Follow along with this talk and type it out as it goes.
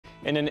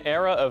In an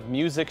era of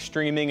music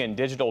streaming and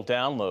digital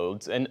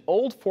downloads, an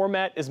old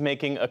format is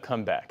making a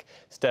comeback.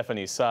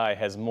 Stephanie Tsai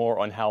has more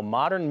on how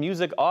modern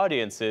music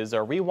audiences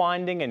are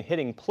rewinding and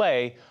hitting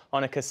play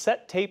on a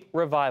cassette tape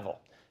revival.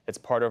 It's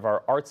part of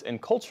our Arts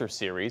and Culture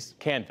series,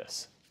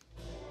 Canvas.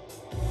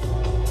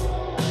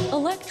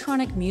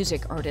 Electronic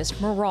music artist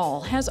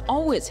Maral has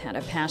always had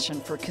a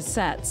passion for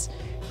cassettes.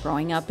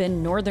 Growing up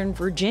in Northern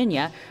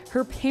Virginia,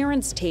 her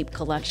parents' tape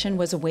collection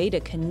was a way to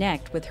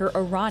connect with her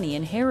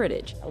Iranian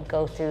heritage. I would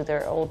go through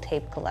their old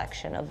tape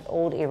collection of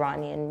old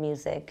Iranian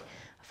music,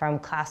 from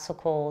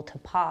classical to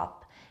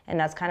pop, and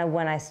that's kind of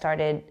when I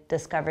started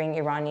discovering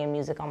Iranian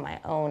music on my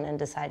own and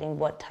deciding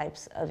what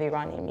types of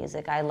Iranian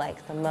music I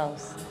like the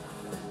most.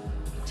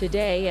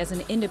 Today, as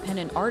an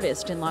independent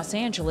artist in Los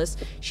Angeles,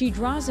 she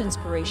draws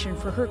inspiration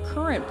for her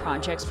current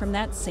projects from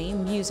that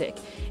same music,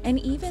 and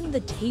even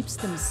the tapes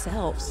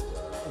themselves.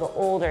 The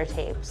older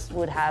tapes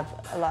would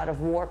have a lot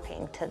of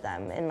warping to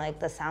them, and like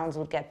the sounds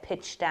would get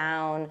pitched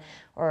down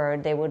or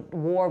they would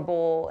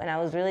warble, and I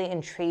was really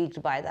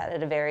intrigued by that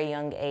at a very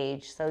young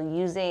age. So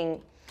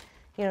using,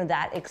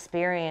 that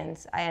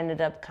experience, I ended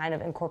up kind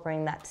of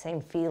incorporating that same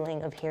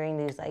feeling of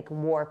hearing these like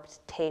warped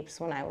tapes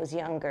when I was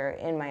younger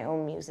in my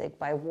own music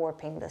by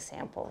warping the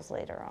samples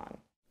later on.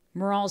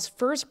 Maral's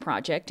first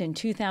project in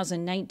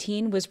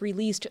 2019 was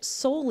released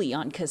solely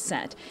on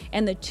cassette,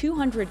 and the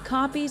 200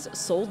 copies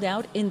sold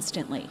out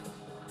instantly.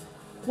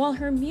 While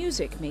her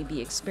music may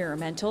be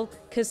experimental,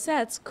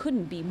 cassettes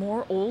couldn't be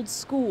more old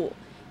school.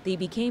 They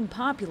became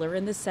popular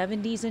in the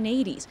 70s and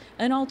 80s,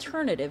 an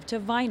alternative to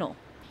vinyl.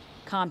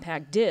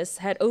 Compact discs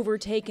had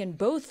overtaken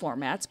both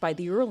formats by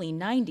the early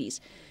 90s,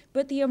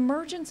 but the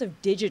emergence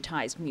of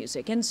digitized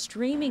music and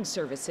streaming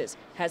services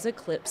has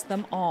eclipsed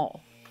them all.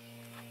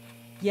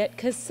 Yet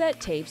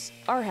cassette tapes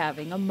are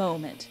having a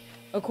moment.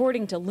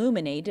 According to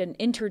Luminate, an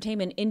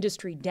entertainment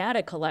industry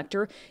data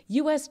collector,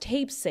 U.S.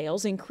 tape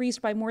sales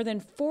increased by more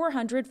than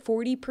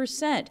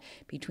 440%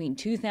 between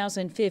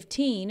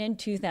 2015 and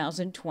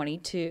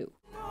 2022.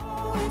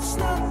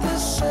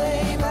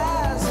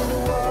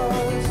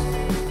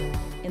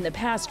 In the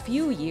past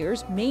few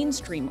years,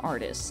 mainstream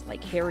artists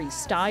like Harry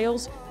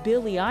Styles,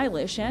 Billie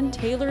Eilish, and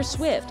Taylor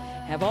Swift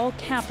have all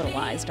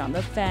capitalized on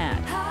the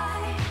fad.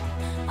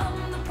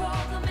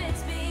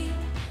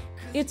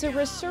 It's a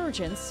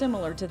resurgence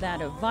similar to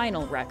that of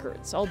vinyl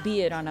records,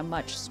 albeit on a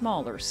much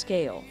smaller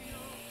scale.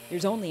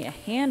 There's only a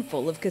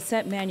handful of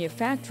cassette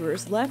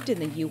manufacturers left in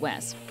the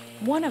U.S.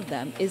 One of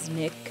them is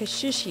Nick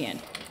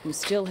Kashishian, who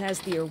still has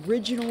the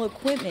original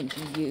equipment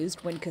he used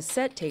when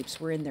cassette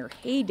tapes were in their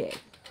heyday.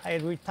 I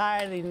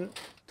retired in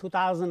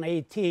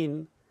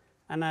 2018,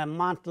 and a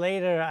month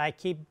later I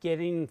keep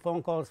getting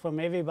phone calls from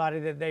everybody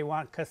that they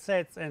want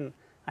cassettes, and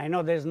I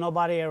know there's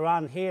nobody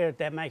around here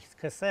that makes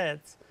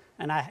cassettes.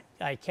 And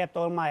I kept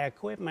all my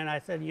equipment. I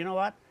said, you know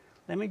what,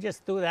 let me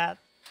just do that.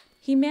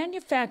 He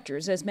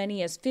manufactures as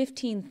many as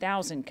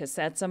 15,000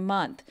 cassettes a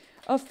month,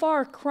 a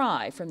far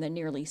cry from the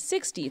nearly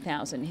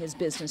 60,000 his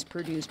business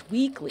produced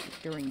weekly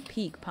during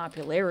peak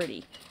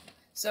popularity.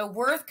 So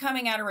worth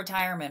coming out of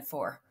retirement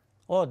for?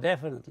 Oh,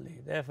 definitely,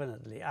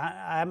 definitely.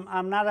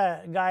 I'm not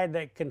a guy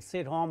that can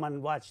sit home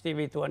and watch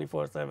TV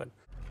 24/7.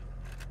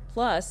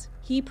 Plus,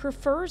 he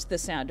prefers the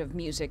sound of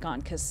music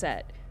on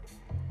cassette.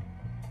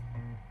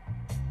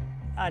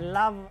 I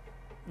love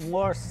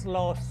more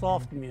slow,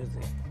 soft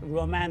music,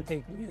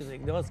 romantic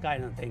music, those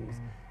kind of things.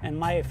 And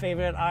my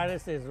favorite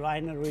artist is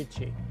Lionel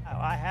Richie.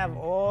 I have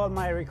all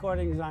my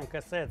recordings on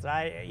cassettes.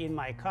 In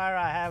my car,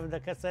 I have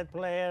the cassette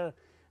player.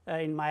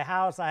 In my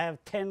house, I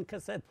have 10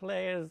 cassette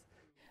players.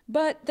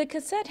 But the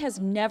cassette has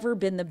never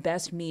been the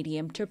best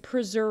medium to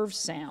preserve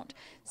sound.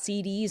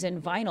 CDs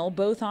and vinyl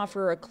both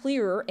offer a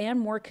clearer and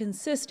more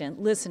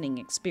consistent listening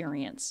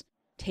experience.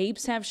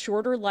 Tapes have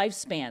shorter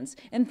lifespans,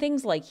 and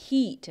things like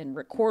heat and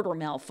recorder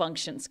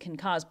malfunctions can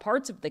cause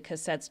parts of the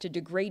cassettes to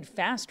degrade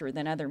faster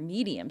than other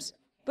mediums.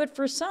 But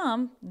for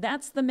some,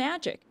 that's the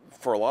magic.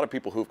 For a lot of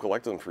people who've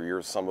collected them for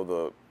years, some of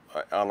the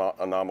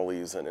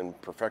anomalies and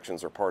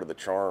imperfections are part of the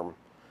charm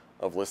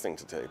of listening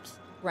to tapes.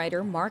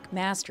 Writer Mark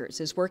Masters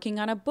is working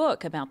on a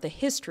book about the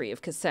history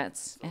of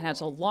cassettes and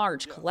has a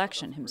large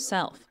collection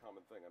himself.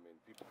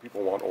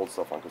 People want old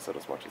stuff on cassette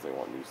as much as they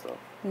want new stuff.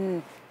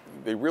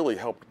 They really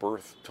helped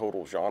birth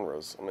total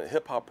genres. I mean,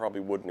 hip-hop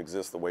probably wouldn't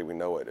exist the way we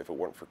know it if it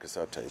weren't for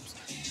cassette tapes.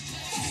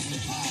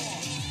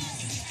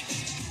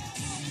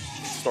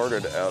 It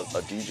started as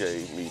a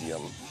DJ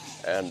medium,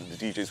 and the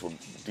DJs would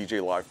DJ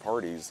live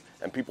parties,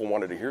 and people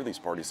wanted to hear these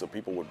parties, so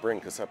people would bring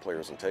cassette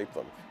players and tape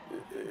them.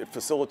 It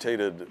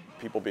facilitated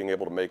people being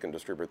able to make and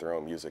distribute their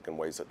own music in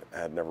ways that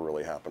had never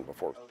really happened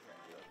before.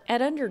 At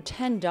under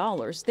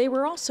 $10, they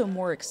were also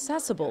more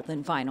accessible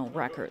than vinyl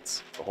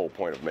records. The whole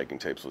point of making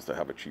tapes was to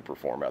have a cheaper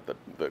format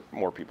that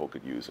more people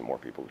could use and more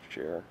people could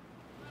share.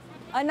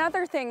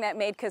 Another thing that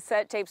made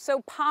cassette tapes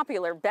so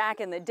popular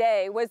back in the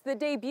day was the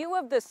debut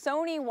of the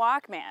Sony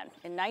Walkman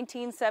in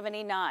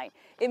 1979.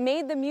 It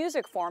made the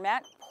music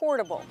format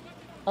portable,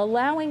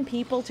 allowing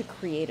people to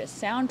create a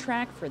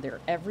soundtrack for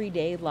their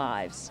everyday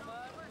lives.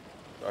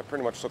 I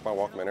pretty much took my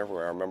Walkman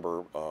everywhere. I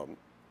remember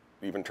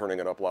even turning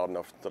it up loud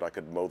enough that I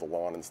could mow the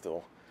lawn and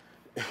still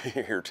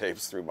hear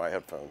tapes through my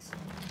headphones.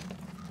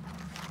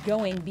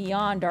 Going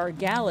beyond our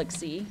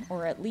galaxy,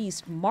 or at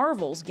least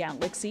Marvel's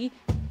galaxy,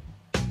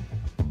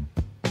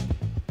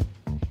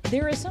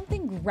 there is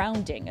something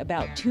grounding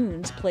about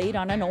tunes played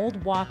on an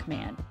old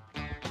Walkman.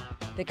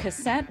 The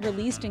cassette,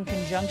 released in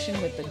conjunction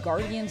with the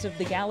Guardians of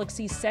the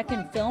Galaxy's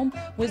second film,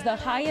 was the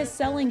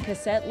highest-selling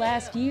cassette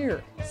last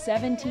year.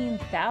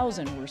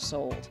 17,000 were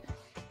sold.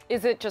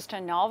 Is it just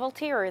a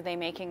novelty, or are they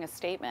making a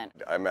statement?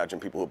 I imagine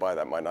people who buy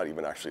that might not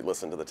even actually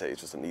listen to the tape.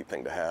 It's just a neat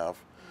thing to have.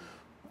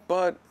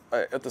 But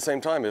at the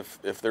same time,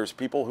 if there's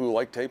people who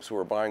like tapes who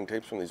are buying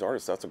tapes from these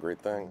artists, that's a great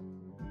thing.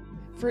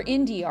 For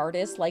indie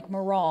artists like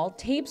Moral,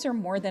 tapes are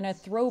more than a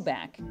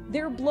throwback.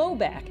 They're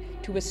blowback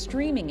to a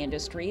streaming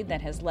industry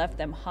that has left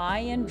them high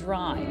and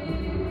dry.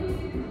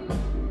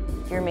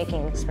 If you're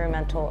making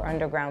experimental or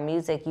underground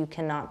music, you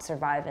cannot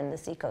survive in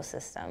this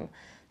ecosystem.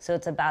 So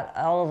it's about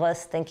all of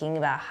us thinking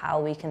about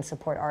how we can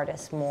support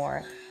artists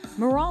more.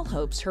 Moral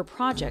hopes her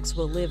projects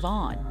will live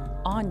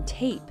on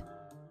tape.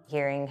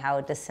 Hearing how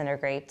it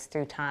disintegrates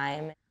through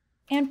time.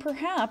 And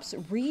perhaps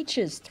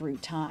reaches through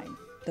time,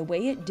 the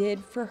way it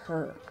did for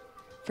her.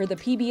 For the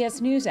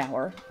PBS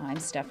NewsHour, I'm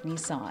Stephanie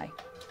Sy.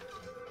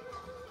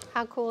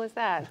 How cool is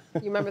that?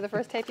 You remember the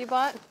first tape you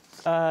bought?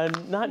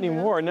 Not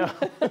anymore, no.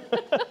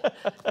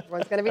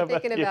 Everyone's going to be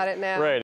thinking about it now. Right.